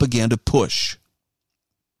constant propaganda push?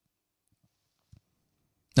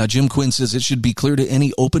 Now, Jim Quinn says it should be clear to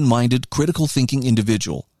any open-minded, critical thinking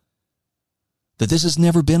individual that this has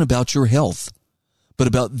never been about your health, but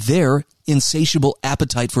about their insatiable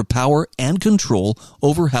appetite for power and control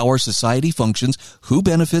over how our society functions, who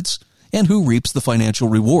benefits, and who reaps the financial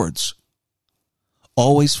rewards.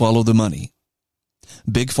 Always follow the money.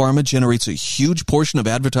 Big Pharma generates a huge portion of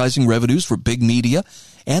advertising revenues for big media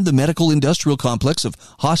and the medical industrial complex of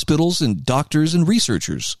hospitals and doctors and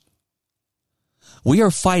researchers. We are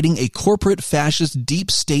fighting a corporate fascist deep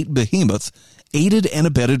state behemoth aided and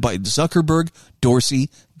abetted by Zuckerberg, Dorsey,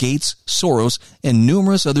 Gates, Soros, and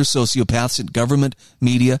numerous other sociopaths in government,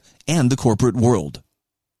 media, and the corporate world.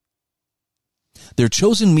 Their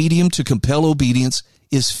chosen medium to compel obedience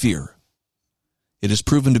is fear. It has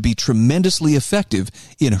proven to be tremendously effective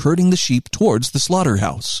in herding the sheep towards the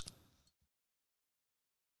slaughterhouse.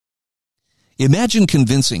 Imagine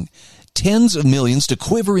convincing tens of millions to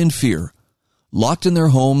quiver in fear, locked in their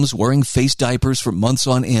homes, wearing face diapers for months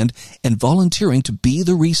on end, and volunteering to be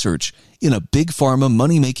the research in a big pharma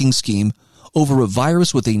money-making scheme over a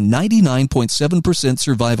virus with a 99.7%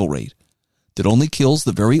 survival rate that only kills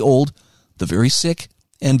the very old, the very sick,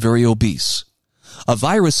 and very obese. A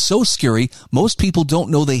virus so scary, most people don't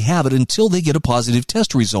know they have it until they get a positive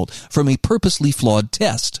test result from a purposely flawed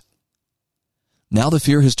test. Now the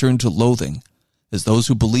fear has turned to loathing, as those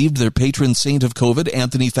who believed their patron saint of COVID,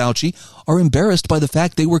 Anthony Fauci, are embarrassed by the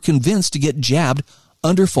fact they were convinced to get jabbed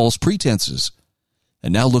under false pretenses,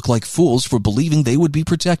 and now look like fools for believing they would be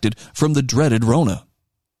protected from the dreaded Rona.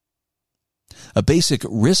 A basic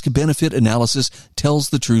risk-benefit analysis tells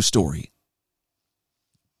the true story.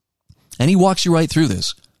 And he walks you right through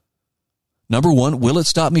this. Number one, will it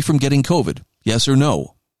stop me from getting COVID? Yes or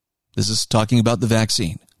no? This is talking about the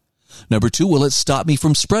vaccine. Number two, will it stop me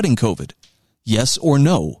from spreading COVID? Yes or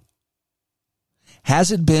no?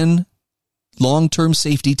 Has it been long-term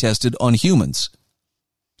safety tested on humans?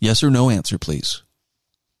 Yes or no answer, please.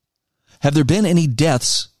 Have there been any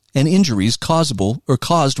deaths and injuries caused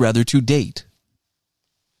to date?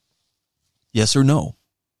 Yes or no?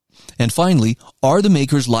 And finally, are the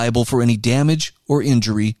makers liable for any damage or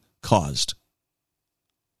injury caused?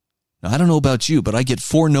 Now, I don't know about you, but I get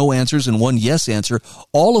 4 no answers and 1 yes answer,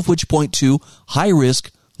 all of which point to high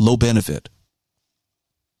risk, low benefit.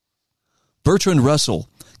 Bertrand Russell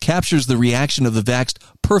captures the reaction of the vaxxed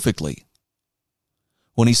perfectly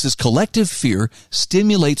when he says collective fear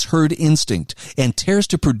stimulates herd instinct and tends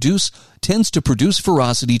to produce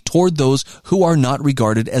ferocity toward those who are not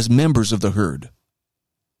regarded as members of the herd.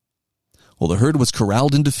 Well, the herd was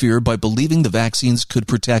corralled into fear by believing the vaccines could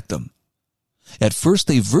protect them. At first,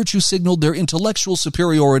 they virtue signaled their intellectual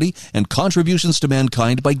superiority and contributions to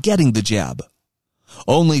mankind by getting the jab.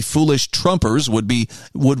 Only foolish Trumpers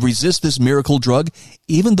would resist this miracle drug,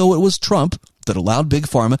 even though it was Trump that allowed Big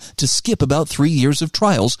Pharma to skip about 3 years of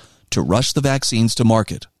trials to rush the vaccines to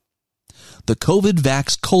market. The COVID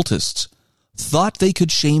vax cultists thought they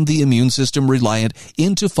could shame the immune system reliant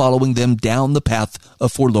into following them down the path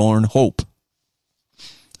of forlorn hope.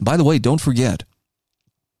 By the way, don't forget,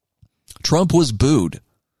 Trump was booed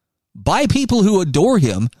by people who adore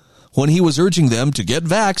him when he was urging them to get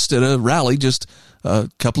vaxxed at a rally just a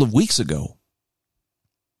couple of weeks ago.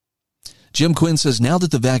 Jim Quinn says now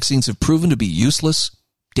that the vaccines have proven to be useless,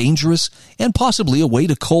 dangerous, and possibly a way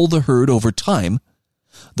to cull the herd over time,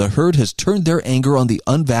 the herd has turned their anger on the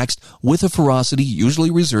unvaxxed with a ferocity usually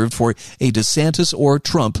reserved for a DeSantis or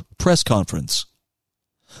Trump press conference.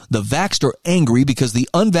 The vaxxed are angry because the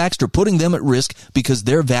unvaxxed are putting them at risk because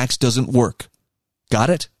their vax doesn't work. Got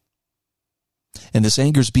it? And this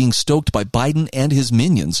anger is being stoked by Biden and his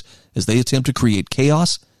minions as they attempt to create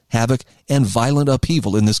chaos, havoc, and violent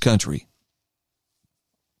upheaval in this country.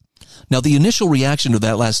 Now, the initial reaction to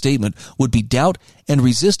that last statement would be doubt and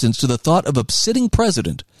resistance to the thought of a sitting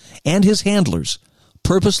president and his handlers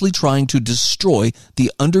purposely trying to destroy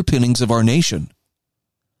the underpinnings of our nation.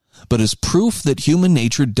 But as proof that human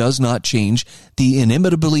nature does not change, the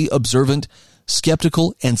inimitably observant,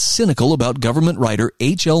 skeptical, and cynical about government writer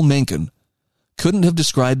H.L. Mencken couldn't have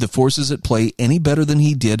described the forces at play any better than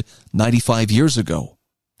he did 95 years ago.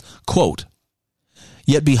 Quote,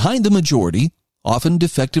 "Yet behind the majority, often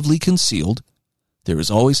defectively concealed, there is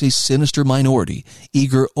always a sinister minority,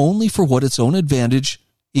 eager only for its own advantage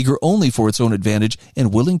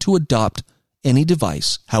and willing to adopt any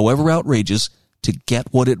device, however outrageous, to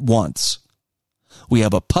get what it wants. We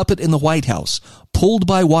have a puppet in the White House, pulled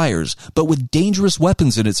by wires, but with dangerous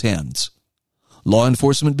weapons in its hands. Law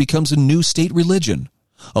enforcement becomes a new state religion.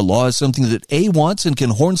 A law is something that A wants and can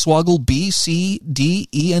hornswoggle B, C, D,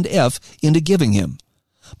 E, and F into giving him.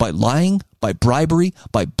 By lying, by bribery,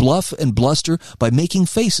 by bluff and bluster, by making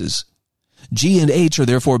faces. G and H are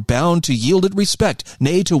therefore bound to yield it respect,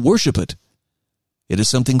 nay, to worship it. It is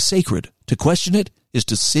something sacred. To question it is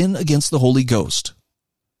to sin against the Holy Ghost."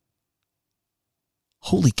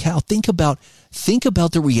 Holy cow, think about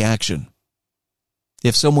the reaction.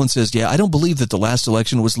 If someone says, yeah, I don't believe that the last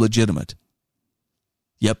election was legitimate.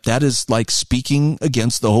 Yep, that is like speaking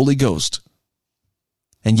against the Holy Ghost.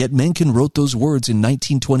 And yet Mencken wrote those words in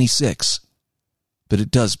 1926. But it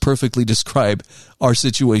does perfectly describe our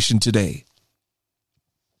situation today.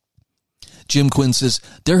 Jim Quinn says,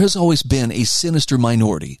 there has always been a sinister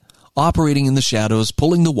minority operating in the shadows,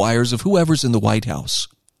 pulling the wires of whoever's in the White House.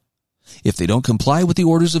 If they don't comply with the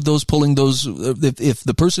orders of those pulling those, if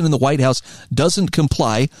the person in the White House doesn't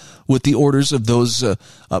comply with the orders of those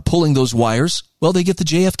pulling those wires, well, they get the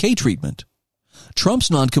JFK treatment.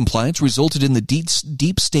 Trump's noncompliance resulted in the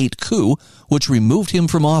deep state coup, which removed him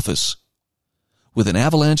from office. With an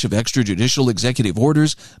avalanche of extrajudicial executive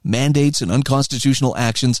orders, mandates, and unconstitutional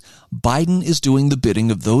actions, Biden is doing the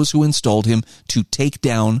bidding of those who installed him to take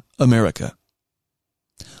down America.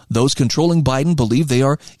 Those controlling Biden believe they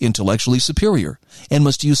are intellectually superior and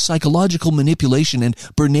must use psychological manipulation and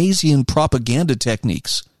Bernaysian propaganda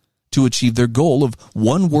techniques to achieve their goal of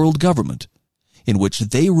one world government, in which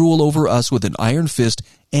they rule over us with an iron fist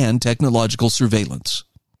and technological surveillance.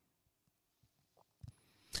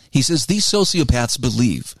 He says these sociopaths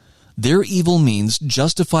believe their evil means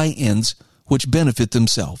justify ends which benefit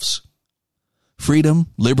themselves. Freedom,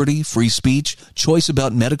 liberty, free speech, choice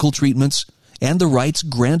about medical treatments, and the rights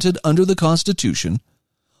granted under the Constitution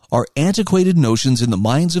are antiquated notions in the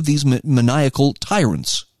minds of these maniacal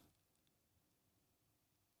tyrants.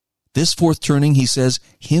 This fourth turning, he says,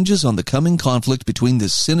 hinges on the coming conflict between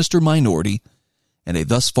this sinister minority and a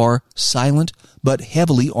thus far silent but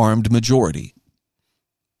heavily armed majority.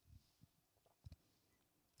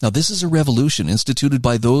 Now, this is a revolution instituted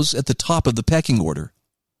by those at the top of the pecking order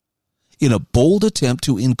in a bold attempt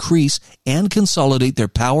to increase and consolidate their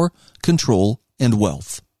power, control, and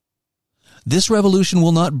wealth. This revolution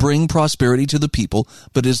will not bring prosperity to the people,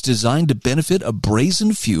 but is designed to benefit a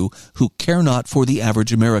brazen few who care not for the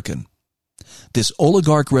average American. This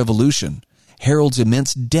oligarch revolution heralds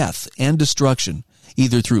immense death and destruction,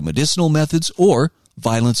 either through medicinal methods or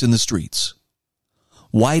violence in the streets.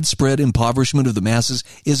 Widespread impoverishment of the masses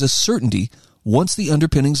is a certainty once the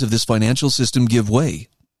underpinnings of this financial system give way.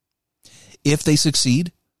 If they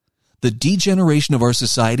succeed, the degeneration of our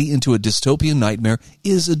society into a dystopian nightmare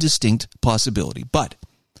is a distinct possibility. But,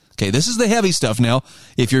 okay, this is the heavy stuff now.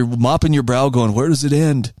 If you're mopping your brow going, where does it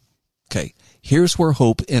end? Okay, here's where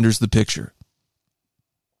hope enters the picture.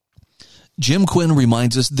 Jim Quinn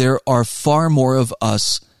reminds us there are far more of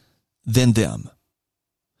us than them.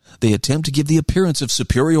 They attempt to give the appearance of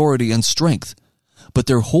superiority and strength, but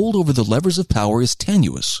their hold over the levers of power is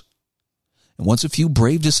tenuous. And once a few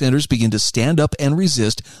brave dissenters begin to stand up and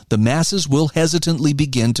resist, the masses will hesitantly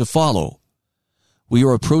begin to follow. We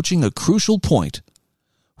are approaching a crucial point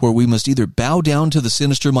where we must either bow down to the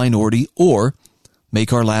sinister minority or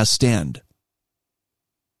make our last stand.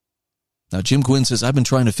 Now, Jim Quinn says, I've been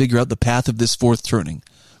trying to figure out the path of this fourth turning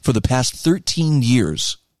for the past 13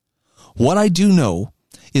 years. What I do know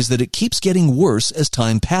is that it keeps getting worse as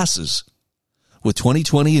time passes. With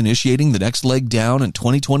 2020 initiating the next leg down and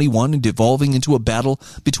 2021 devolving into a battle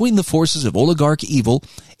between the forces of oligarch evil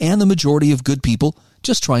and the majority of good people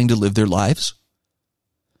just trying to live their lives.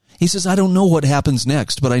 He says, I don't know what happens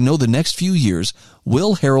next, but I know the next few years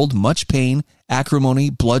will herald much pain, acrimony,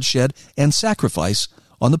 bloodshed, and sacrifice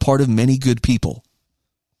on the part of many good people.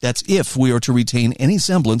 That's if we are to retain any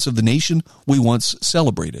semblance of the nation we once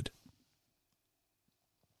celebrated.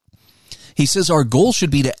 He says our goal should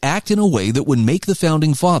be to act in a way that would make the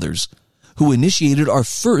Founding Fathers, who initiated our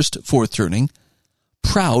first fourth turning,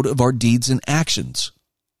 proud of our deeds and actions.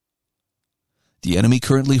 The enemy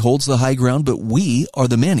currently holds the high ground, but we are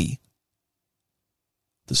the many.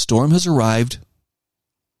 The storm has arrived,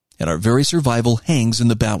 and our very survival hangs in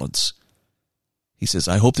the balance. He says,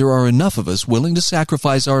 I hope there are enough of us willing to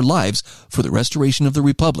sacrifice our lives for the restoration of the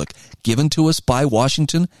Republic given to us by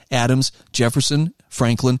Washington, Adams, Jefferson,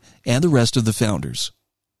 Franklin, and the rest of the founders.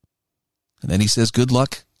 And then he says, good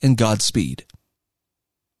luck and Godspeed.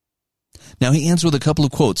 Now he ends with a couple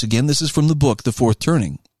of quotes. Again, this is from the book, The Fourth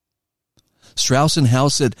Turning. Strauss and Howe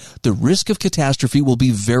said, the risk of catastrophe will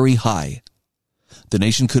be very high. The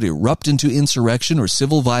nation could erupt into insurrection or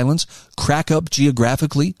civil violence, crack up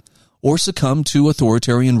geographically, or succumb to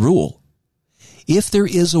authoritarian rule. If there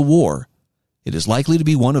is a war, it is likely to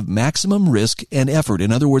be one of maximum risk and effort.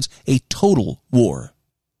 In other words, a total war.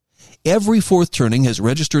 Every fourth turning has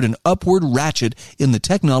registered an upward ratchet in the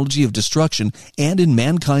technology of destruction and in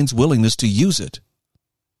mankind's willingness to use it.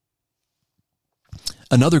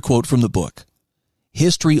 Another quote from the book.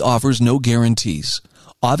 History offers no guarantees.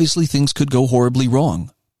 Obviously, things could go horribly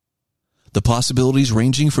wrong. The possibilities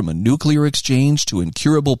ranging from a nuclear exchange to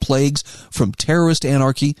incurable plagues, from terrorist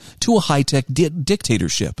anarchy to a high-tech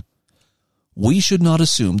dictatorship. We should not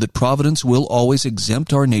assume that Providence will always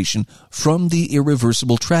exempt our nation from the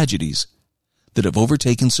irreversible tragedies that have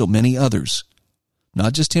overtaken so many others.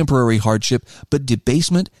 Not just temporary hardship, but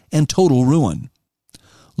debasement and total ruin.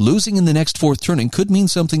 Losing in the next fourth turning could mean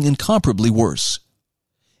something incomparably worse.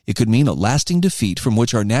 It could mean a lasting defeat from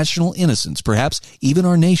which our national innocence, perhaps even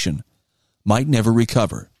our nation, might never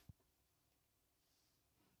recover.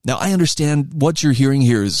 Now, I understand what you're hearing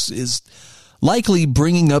here is likely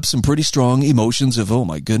bringing up some pretty strong emotions of, oh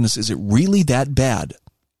my goodness, is it really that bad?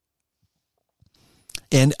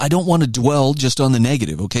 And I don't want to dwell just on the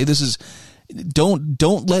negative, okay? This is,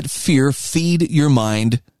 don't let fear feed your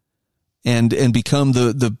mind and become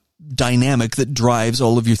the dynamic that drives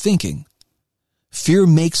all of your thinking. Fear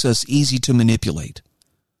makes us easy to manipulate.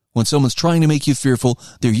 When someone's trying to make you fearful,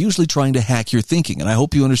 they're usually trying to hack your thinking. And I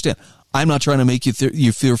hope you understand. I'm not trying to make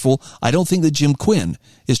you fearful. I don't think that Jim Quinn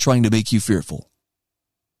is trying to make you fearful.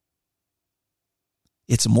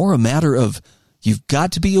 It's more a matter of you've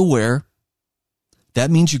got to be aware.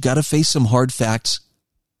 That means you've got to face some hard facts.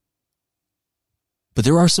 But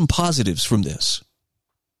there are some positives from this.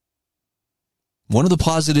 One of the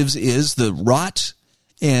positives is the rot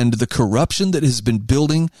and the corruption that has been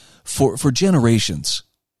building for generations.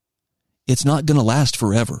 It's not going to last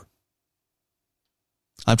forever.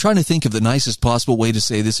 I'm trying to think of the nicest possible way to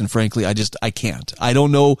say this, and frankly, I can't. I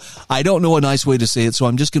don't know a nice way to say it, so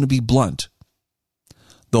I'm just going to be blunt.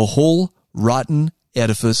 The whole rotten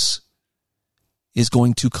edifice is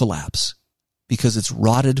going to collapse because it's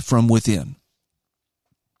rotted from within.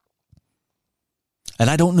 And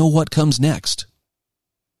I don't know what comes next.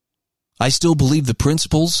 I still believe the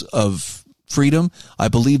principles of freedom. I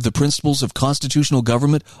believe the principles of constitutional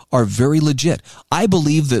government are very legit. I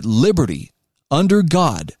believe that liberty under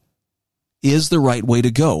God is the right way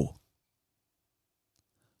to go.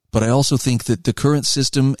 But I also think that the current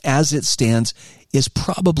system as it stands is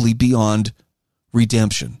probably beyond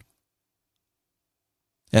redemption.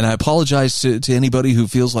 And I apologize to anybody who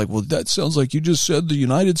feels like, well, that sounds like you just said the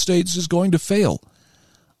United States is going to fail.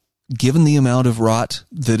 Given the amount of rot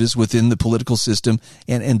that is within the political system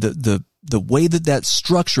and the way that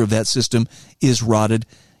structure of that system is rotted,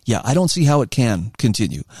 yeah, I don't see how it can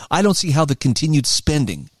continue. I don't see how the continued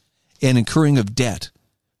spending and incurring of debt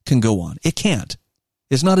can go on. It can't.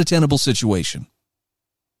 It's not a tenable situation.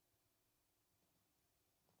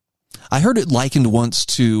 I heard it likened once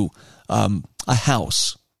to a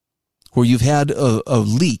house where you've had a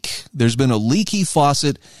leak. There's been a leaky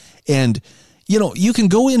faucet, and you can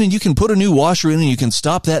go in and you can put a new washer in and you can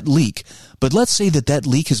stop that leak. But let's say that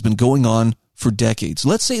leak has been going on for decades.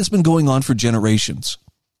 Let's say it's been going on for generations.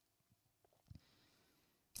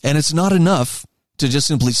 And it's not enough to just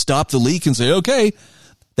simply stop the leak and say, okay,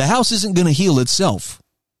 the house isn't going to heal itself.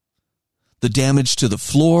 The damage to the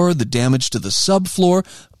floor, the damage to the subfloor,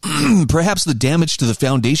 perhaps the damage to the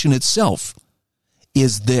foundation itself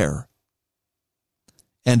is there.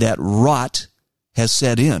 And that rot has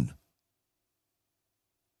set in.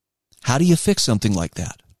 How do you fix something like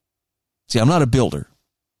that? See, I'm not a builder.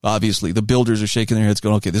 Obviously, the builders are shaking their heads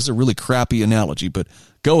going, okay, this is a really crappy analogy, but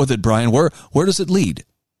go with it, Brian. Where does it lead?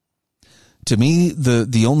 To me,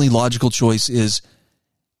 the only logical choice is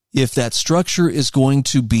if that structure is going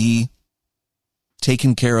to be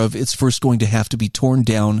taken care of, it's first going to have to be torn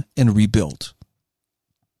down and rebuilt.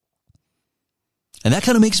 And that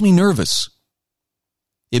kind of makes me nervous.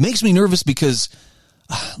 It makes me nervous because,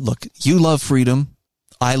 look, you love freedom.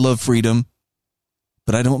 I love freedom.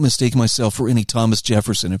 But I don't mistake myself for any Thomas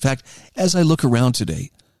Jefferson. In fact, as I look around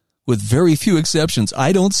today, with very few exceptions,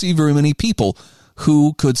 I don't see very many people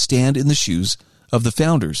who could stand in the shoes of the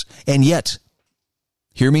founders. And yet,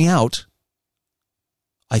 hear me out,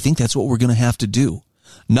 I think that's what we're going to have to do.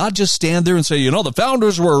 Not just stand there and say, the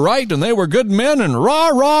founders were right and they were good men and rah,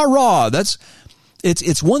 rah, rah.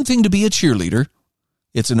 It's one thing to be a cheerleader.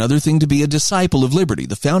 It's another thing to be a disciple of liberty.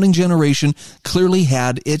 The founding generation clearly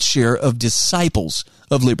had its share of disciples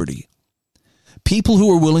of liberty. People who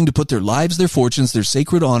were willing to put their lives, their fortunes, their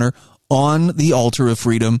sacred honor on the altar of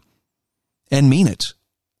freedom and mean it.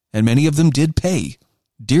 And many of them did pay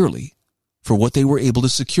dearly for what they were able to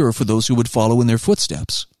secure for those who would follow in their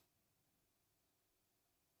footsteps.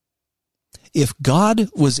 If God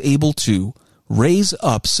was able to raise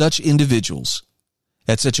up such individuals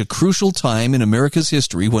at such a crucial time in America's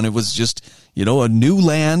history when it was just, a new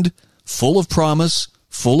land full of promise,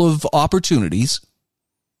 full of opportunities,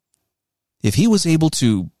 if he was able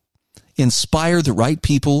to inspire the right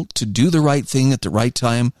people to do the right thing at the right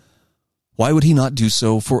time, why would he not do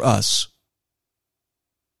so for us?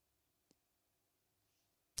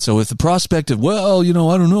 So if the prospect of, I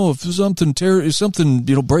don't know, if something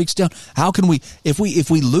breaks down, how can we, if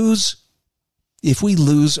we lose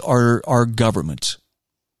our government,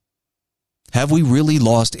 have we really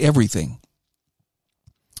lost everything?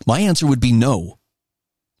 My answer would be no,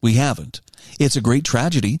 we haven't. It's a great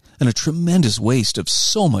tragedy and a tremendous waste of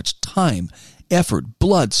so much time, effort,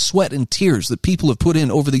 blood, sweat, and tears that people have put in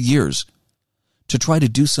over the years to try to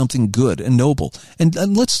do something good and noble. And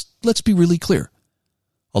let's be really clear.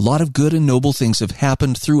 A lot of good and noble things have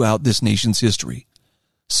happened throughout this nation's history.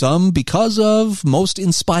 Some because of, most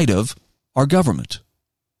in spite of, our government.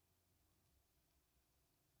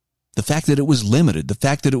 The fact that it was limited, the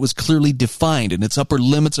fact that it was clearly defined and its upper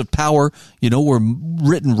limits of power, were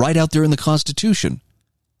written right out there in the Constitution,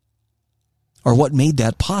 are what made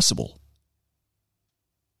that possible.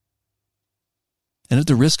 And at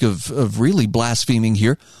the risk of really blaspheming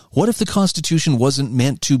here, what if the Constitution wasn't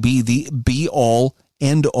meant to be the be-all,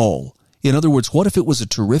 end-all? In other words, what if it was a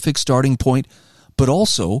terrific starting point, but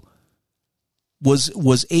also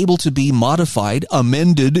was able to be modified,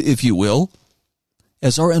 amended, if you will,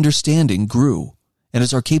 as our understanding grew and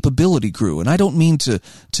as our capability grew? And I don't mean to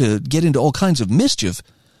get into all kinds of mischief,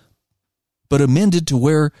 but amended to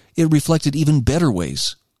where it reflected even better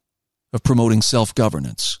ways of promoting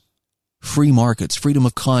self-governance, free markets, freedom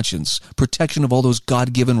of conscience, protection of all those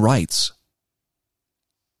God-given rights.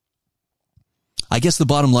 I guess the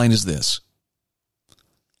bottom line is this.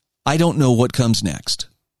 I don't know what comes next.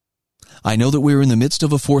 I know that we're in the midst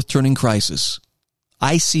of a fourth turning crisis.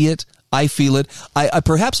 I see it. I feel it.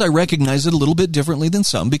 Perhaps I recognize it a little bit differently than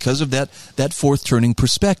some because of that fourth turning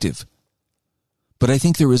perspective. But I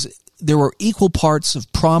think there are equal parts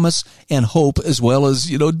of promise and hope, as well as,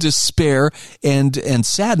 despair and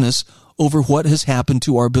sadness over what has happened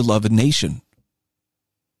to our beloved nation.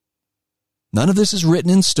 None of this is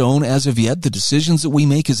written in stone as of yet. The decisions that we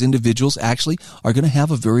make as individuals actually are going to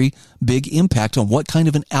have a very big impact on what kind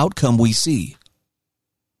of an outcome we see.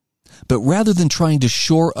 But rather than trying to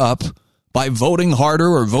shore up by voting harder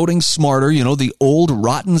or voting smarter, the old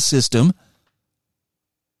rotten system,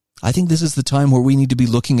 I think this is the time where we need to be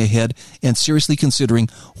looking ahead and seriously considering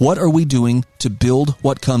what are we doing to build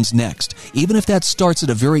what comes next, even if that starts at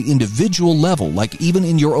a very individual level, like even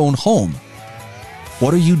in your own home.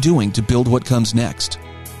 What are you doing to build what comes next?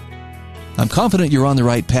 I'm confident you're on the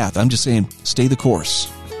right path. I'm just saying, stay the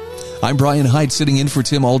course. I'm Brian Hyde, sitting in for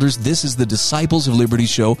Tim Alders. This is the Disciples of Liberty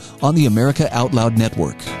show on the America Out Loud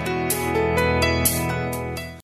Network.